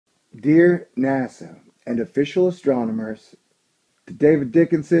Dear NASA and official astronomers, to David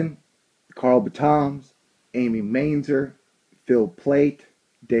Dickinson, Carl Battams, Amy Mainzer, Phil Plait,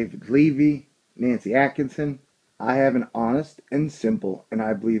 David Levy, Nancy Atkinson, I have an honest and simple and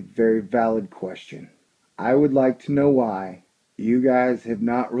I believe very valid question. I would like to know why you guys have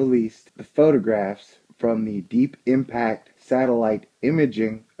not released the photographs from the deep impact satellite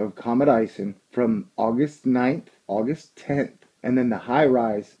imaging of Comet ISON from August 9th, August 10th, and then the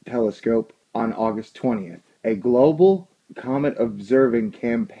HiRISE telescope on August 20th. A global comet observing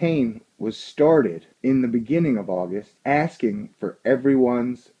campaign was started in the beginning of August asking for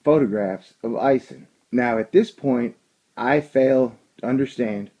everyone's photographs of ISON. Now at this point, I fail to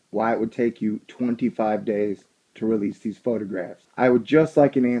understand why it would take you 25 days to release these photographs. I would just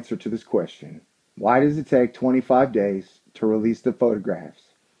like an answer to this question. Why does it take 25 days to release the photographs?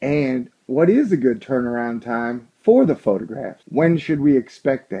 And what is a good turnaround time for the photographs? When should we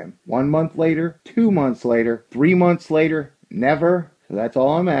expect them? 1 month later? 2 months later? 3 months later? Never? So that's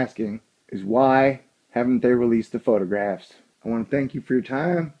all I'm asking, is why haven't they released the photographs? I want to thank you for your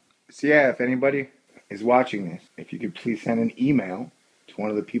time. So yeah, if anybody is watching this, if you could please send an email to one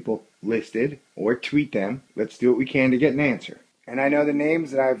of the people listed or tweet them. Let's do what we can to get an answer. And I know the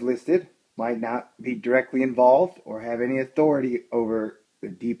names that I've listed might not be directly involved or have any authority over the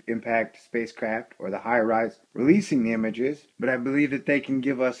deep impact spacecraft or the HiRISE releasing the images, but I believe that they can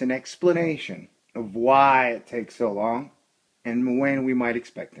give us an explanation of why it takes so long and when we might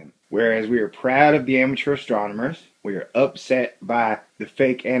expect them. Whereas we are proud of the amateur astronomers, we are upset by the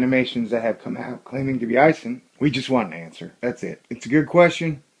fake animations that have come out claiming to be ISON. We just want an answer. That's it. It's a good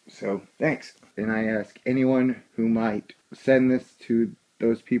question, so thanks. And I ask anyone who might send this to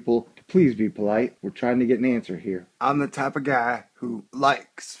those people to please be polite. We're trying to get an answer here. I'm the type of guy who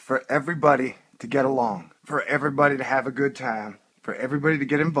likes for everybody to get along, for everybody to have a good time, for everybody to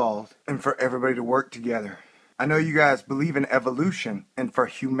get involved, and for everybody to work together. I know you guys believe in evolution, and for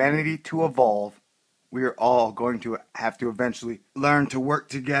humanity to evolve, we are all going to have to eventually learn to work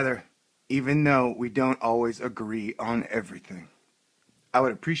together, even though we don't always agree on everything. I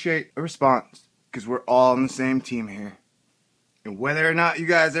would appreciate a response, because we're all on the same team here. And whether or not you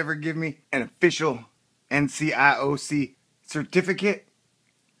guys ever give me an official NCIOC certificate,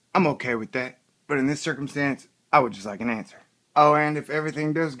 I'm okay with that. But in this circumstance, I would just like an answer. Oh, and if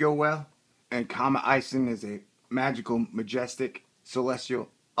everything does go well, and Comet ISON is a magical, majestic, celestial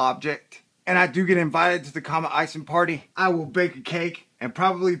object, and I do get invited to the Comet ISON party, I will bake a cake and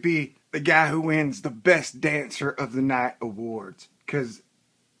probably be the guy who wins the Best Dancer of the Night awards. Because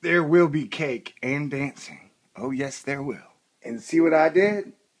there will be cake and dancing. Oh yes, there will. And see what I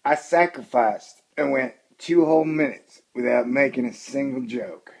did? I sacrificed and went 2 whole minutes without making a single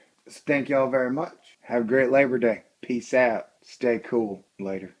joke. So thank y'all very much. Have a great Labor Day. Peace out. Stay cool.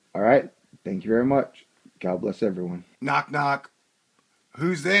 Later. Alright? Thank you very much. God bless everyone. Knock, knock.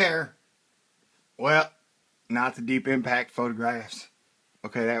 Who's there? Well, not the deep impact photographs.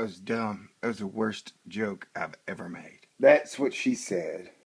 Okay, that was dumb. That was the worst joke I've ever made. That's what she said.